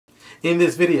In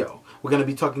this video, we're going to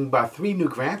be talking about 3 new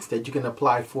grants that you can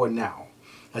apply for now.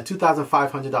 A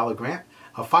 $2,500 grant,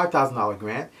 a $5,000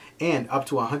 grant, and up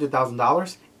to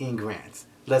 $100,000 in grants.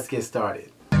 Let's get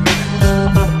started.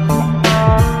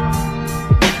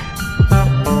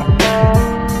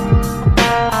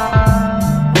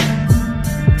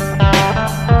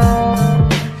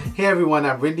 Hey everyone,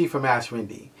 I'm Rinde from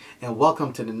AskRinde, and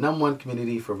welcome to the #1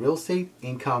 community for real estate,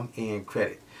 income, and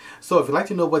credit. So if you'd like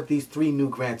to know what these 3 new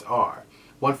grants are,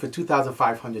 one for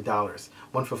 $2,500,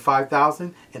 one for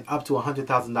 $5,000, and up to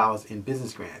 $100,000 in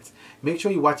business grants, make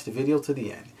sure you watch the video to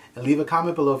the end and leave a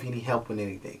comment below if you need help with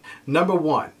anything. Number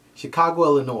 1, Chicago,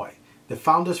 Illinois, the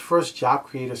Founders First Job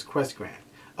Creators Quest Grant,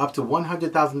 up to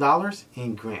 $100,000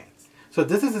 in grants. So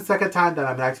this is the second time that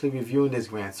I'm actually reviewing this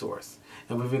grant source,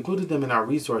 and we've included them in our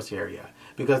resource area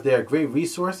because they're a great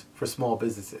resource for small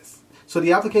businesses. So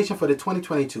the application for the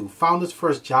 2022 Founders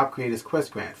First Job Creators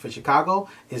Quest Grant for Chicago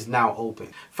is now open.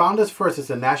 Founders First is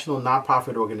a national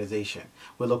nonprofit organization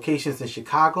with locations in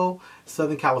Chicago,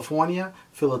 Southern California,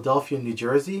 Philadelphia, New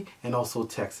Jersey, and also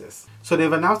Texas. So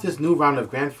they've announced this new round of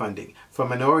grant funding for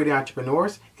minority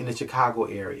entrepreneurs in the Chicago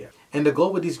area. And the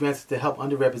goal with these grants is to help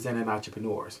underrepresented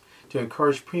entrepreneurs, to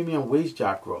encourage premium wage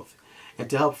job growth, and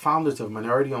to help founders of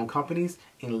minority-owned companies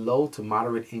in low to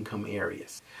moderate income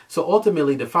areas. So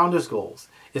ultimately, the founders' goals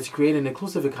is to create an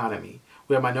inclusive economy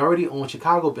where minority-owned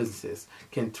Chicago businesses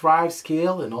can thrive,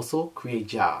 scale, and also create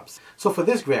jobs. So for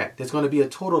this grant, there's going to be a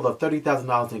total of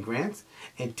 $30,000 in grants,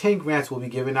 and 10 grants will be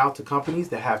given out to companies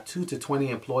that have 2 to 20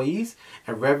 employees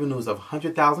and revenues of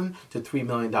 $100,000 to $3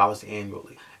 million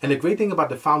annually. And the great thing about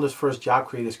the Founders First Job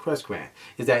Creators Quest Grant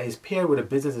is that it's paired with a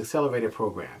Business Accelerator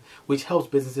program, which helps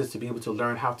businesses to be able to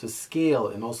learn how to scale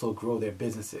and also grow their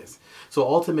businesses. So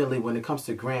ultimately, when it comes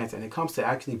to grants and it comes to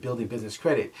actually building business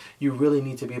credit, you really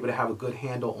need to be able to have a good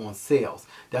handle on sales.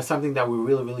 That's something that we're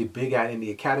really big at in the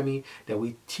academy, that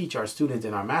we teach our students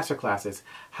in our master classes,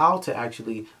 how to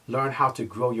actually learn how to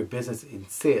grow your business in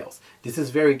sales. This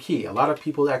is very key. A lot of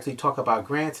people actually talk about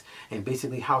grants and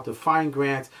basically how to find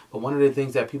grants, but one of the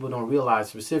things that people don't realize,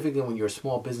 specifically when you're a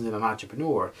small business and an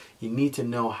entrepreneur, you need to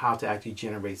know how to actually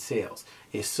generate sales.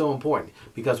 It's so important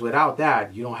because without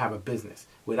that, you don't have a business.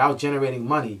 Without generating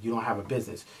money, you don't have a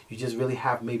business. You just really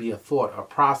have maybe a thought, a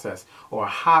process, or a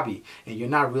hobby, and you're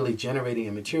not really generating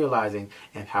and materializing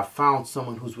and have found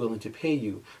someone who's willing to pay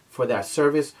you for that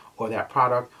service or that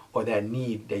product or that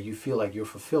need that you feel like you're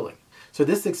fulfilling. So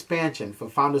this expansion for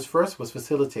Founders First was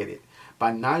facilitated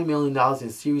by $9 million in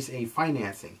Series A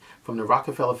financing from the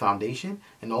Rockefeller Foundation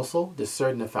and also the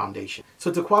Cerna Foundation.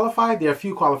 So to qualify, there are a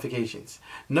few qualifications.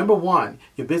 Number 1,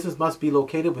 your business must be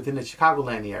located within the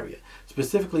Chicagoland area,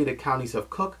 specifically the counties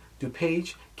of Cook,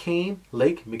 DuPage, Kane,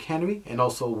 Lake, McHenry, and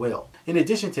also Will. In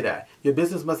addition to that, your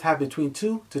business must have between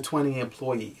 2 to 20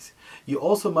 employees. You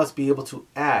also must be able to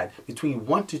add between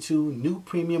 1 to 2 new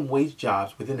premium wage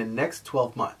jobs within the next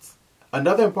 12 months.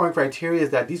 Another important criteria is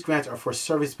that these grants are for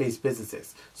service-based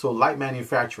businesses, so light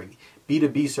manufacturing,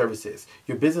 B2B services.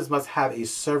 Your business must have a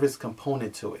service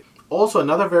component to it. Also,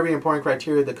 another very important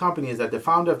criteria of the company is that the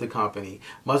founder of the company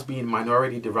must be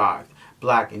minority derived,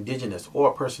 Black, Indigenous, or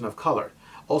a person of color.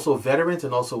 Also, veterans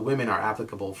and also women are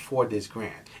applicable for this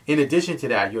grant. In addition to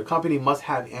that, your company must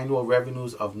have annual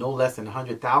revenues of no less than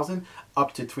 $100,000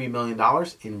 up to $3 million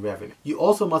in revenue. You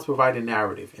also must provide a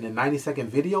narrative in a 90-second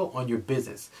video on your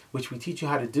business, which we teach you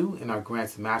how to do in our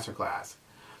Grants Masterclass.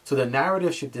 So the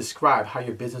narrative should describe how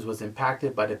your business was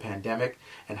impacted by the pandemic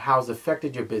and how it's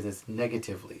affected your business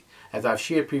negatively. As I've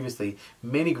shared previously,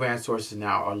 many grant sources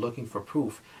now are looking for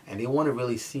proof, and they want to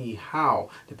really see how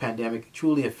the pandemic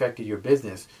truly affected your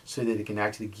business so that they can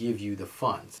actually give you the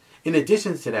funds. In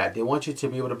addition to that, they want you to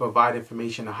be able to provide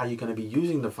information on how you're going to be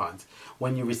using the funds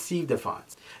when you receive the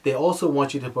funds. They also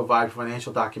want you to provide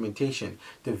financial documentation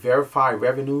to verify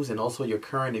revenues and also your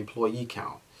current employee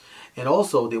count. And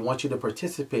also, they want you to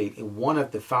participate in one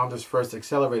of the Founders First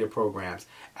Accelerator programs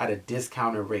at a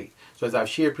discounted rate. So as I've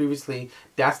shared previously,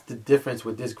 that's the difference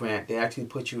with this grant. They actually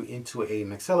put you into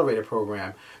an accelerator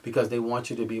program because they want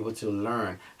you to be able to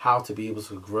learn how to be able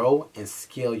to grow and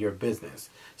scale your business.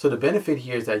 So the benefit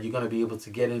here is that you're going to be able to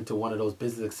get into one of those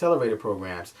business accelerator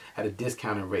programs at a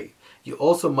discounted rate. You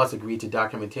also must agree to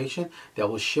documentation that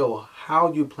will show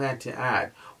how you plan to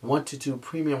add 1 to 2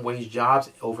 premium wage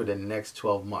jobs over the next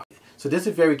 12 months. So this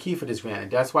is very key for this grant,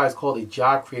 and that's why it's called a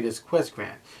Job Creators Quest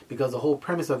Grant, because the whole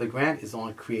premise of the grant is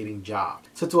on creating jobs.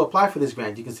 So to apply for this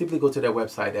grant, you can simply go to their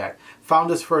website at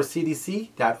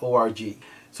foundersfirstcdc.org.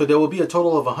 So there will be a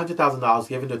total of $100,000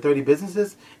 given to 30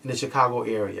 businesses in the Chicago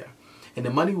area. And the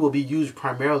money will be used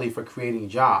primarily for creating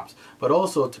jobs, but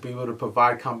also to be able to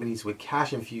provide companies with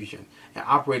cash infusion and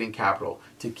operating capital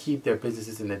to keep their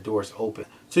businesses and their doors open.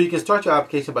 So you can start your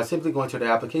application by simply going to the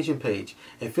application page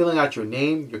and filling out your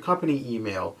name, your company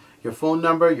email, your phone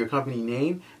number, your company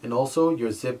name, and also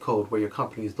your zip code where your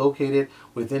company is located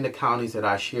within the counties that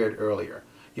I shared earlier.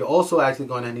 You're also actually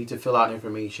going to need to fill out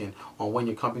information on when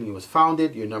your company was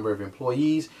founded, your number of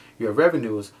employees, your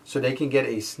revenues, so they can get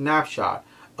a snapshot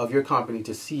of your company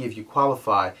to see if you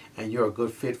qualify and you're a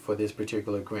good fit for this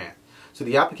particular grant. So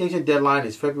the application deadline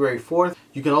is February 4th.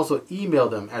 You can also email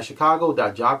them at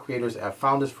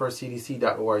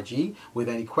chicago.jobcreators@foundersfirstcdc.org with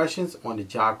any questions on the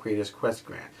Job Creators Quest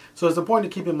grant. So it's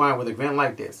important to keep in mind with a grant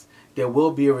like this, there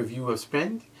will be a review of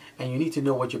spend, and you need to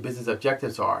know what your business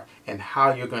objectives are and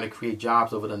how you're going to create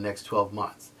jobs over the next 12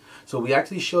 months. So we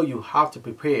actually show you how to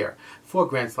prepare for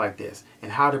grants like this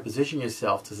and how to position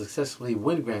yourself to successfully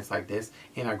win grants like this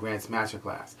in our Grants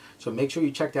Masterclass. So make sure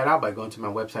you check that out by going to my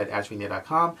website,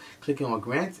 AskRinde.com, clicking on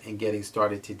grants and getting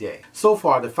started today. So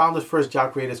far, the Founders First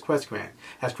Job Creators Quest grant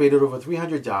has created over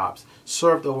 300 jobs,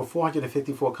 served over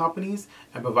 454 companies,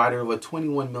 and provided over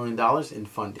 $21 million in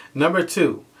funding. Number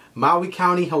 2, Maui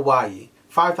County, Hawaii.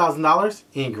 $5,000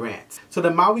 in grants. So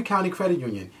the Maui County Credit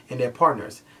Union and their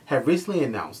partners have recently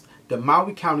announced the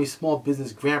Maui County Small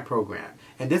Business Grant Program.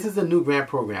 And this is a new grant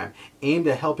program aimed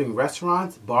at helping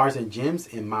restaurants, bars, and gyms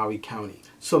in Maui County.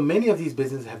 So many of these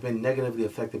businesses have been negatively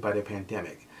affected by the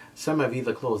pandemic. Some have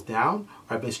either closed down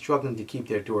or have been struggling to keep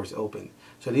their doors open.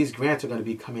 So these grants are going to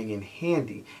be coming in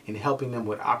handy in helping them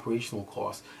with operational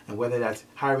costs, and whether that's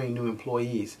hiring new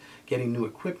employees, getting new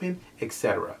equipment,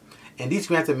 etc. And these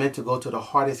grants are meant to go to the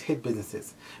hardest hit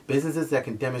businesses, businesses that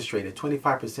can demonstrate a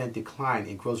 25% decline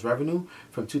in gross revenue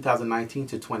from 2019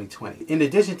 to 2020. In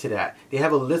addition to that, they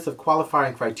have a list of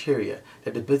qualifying criteria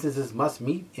that the businesses must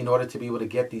meet in order to be able to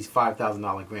get these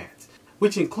 $5,000 grants,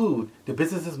 which include the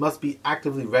businesses must be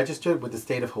actively registered with the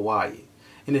state of Hawaii.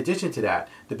 In addition to that,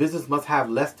 the business must have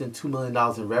less than $2 million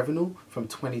in revenue from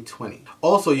 2020.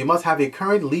 Also, you must have a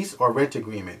current lease or rent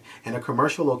agreement and a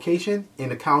commercial location in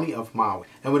the county of Maui.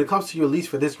 And when it comes to your lease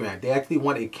for this grant, they actually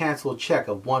want a canceled check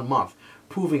of 1 month,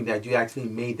 proving that you actually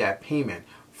made that payment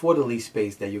for the lease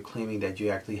space that you're claiming that you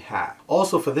actually have.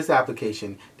 Also, for this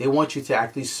application, they want you to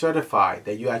actually certify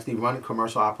that you actually run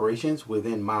commercial operations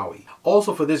within Maui.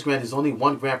 Also, for this grant, there's only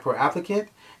 1 grant per applicant,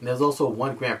 and there's also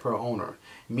 1 grant per owner,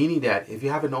 meaning that if you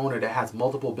have an owner that has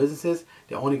multiple businesses,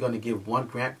 they're only going to give 1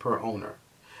 grant per owner.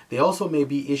 They also may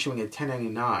be issuing a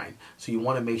 1099, so you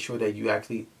want to make sure that you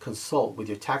actually consult with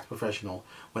your tax professional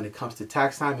when it comes to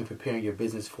tax time and preparing your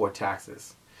business for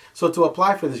taxes. So to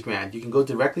apply for this grant, you can go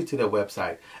directly to their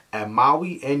website at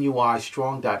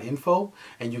mauinuistrong.info,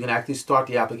 and you can actually start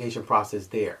the application process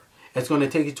there. It's going to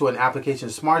take you to an application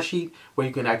smart sheet where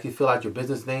you can actually fill out your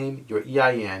business name, your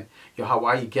EIN, your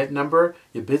Hawaii GET number,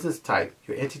 your business type,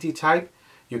 your entity type,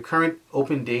 your current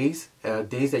open days,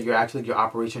 days that your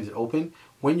operation is open,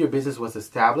 when your business was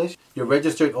established, your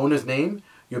registered owner's name,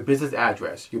 your business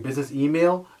address, your business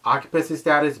email, occupancy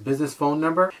status, business phone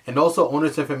number, and also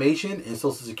owner's information and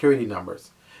social security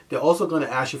numbers. They're also going to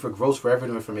ask you for gross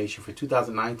revenue information for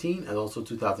 2019 and also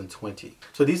 2020.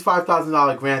 So these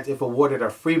 $5,000 grants, if awarded, are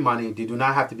free money. They do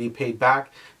not have to be paid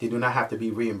back. They do not have to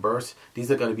be reimbursed. These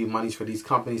are going to be monies for these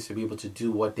companies to be able to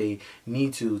do what they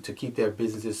need to keep their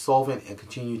businesses solvent and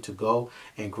continue to go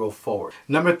and grow forward.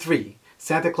 Number 3,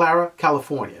 Santa Clara,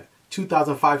 California,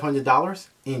 $2,500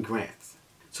 in grants.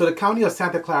 So the County of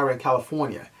Santa Clara in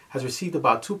California has received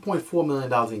about $2.4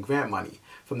 million in grant money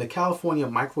from the California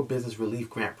Micro Business Relief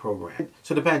Grant Program.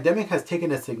 So the pandemic has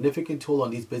taken a significant toll on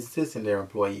these businesses and their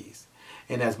employees.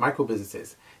 And as micro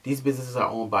businesses, these businesses are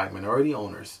owned by minority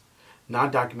owners,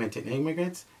 non-documented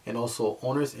immigrants, and also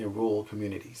owners in rural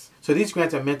communities. So these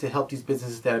grants are meant to help these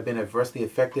businesses that have been adversely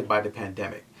affected by the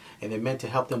pandemic. And they're meant to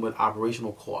help them with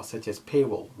operational costs such as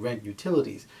payroll, rent,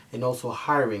 utilities, and also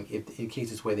hiring in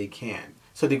cases where they can.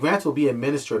 So the grants will be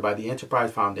administered by the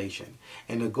Enterprise Foundation,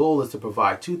 and the goal is to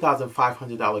provide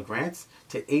 $2,500 grants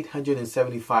to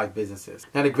 875 businesses.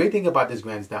 Now the great thing about this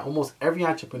grant is that almost every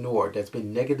entrepreneur that's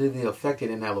been negatively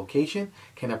affected in that location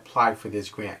can apply for this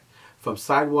grant. From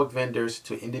sidewalk vendors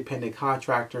to independent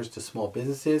contractors to small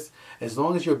businesses, as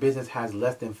long as your business has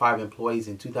less than 5 employees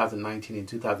in 2019 and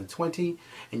 2020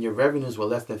 and your revenues were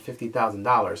less than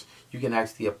 $50,000, you can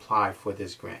actually apply for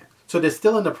this grant. So they're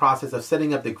still in the process of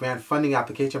setting up the grant funding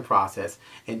application process,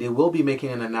 and they will be making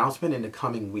an announcement in the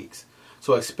coming weeks.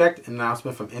 So expect an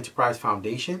announcement from Enterprise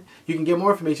Foundation. You can get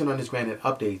more information on this grant and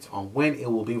updates on when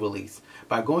it will be released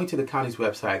by going to the county's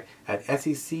website at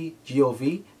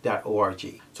secgov.org.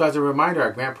 So as a reminder,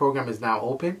 our grant program is now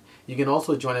open. You can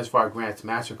also join us for our Grants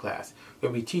Masterclass,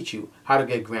 where we teach you how to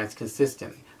get grants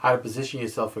consistently, how to position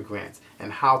yourself for grants,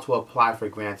 and how to apply for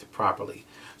grants properly.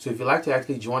 So if you'd like to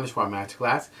actually join us for our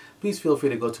masterclass, please feel free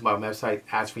to go to my website,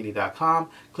 AskRinde.com,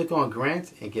 click on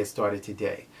Grants, and get started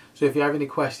today. So if you have any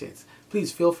questions,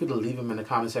 please feel free to leave them in the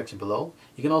comment section below.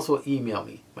 You can also email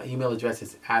me. My email address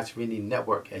is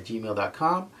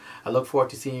AskRindeNetwork@gmail.com. I look forward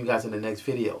to seeing you guys in the next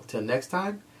video. Till next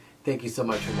time, thank you so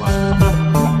much for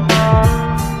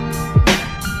watching.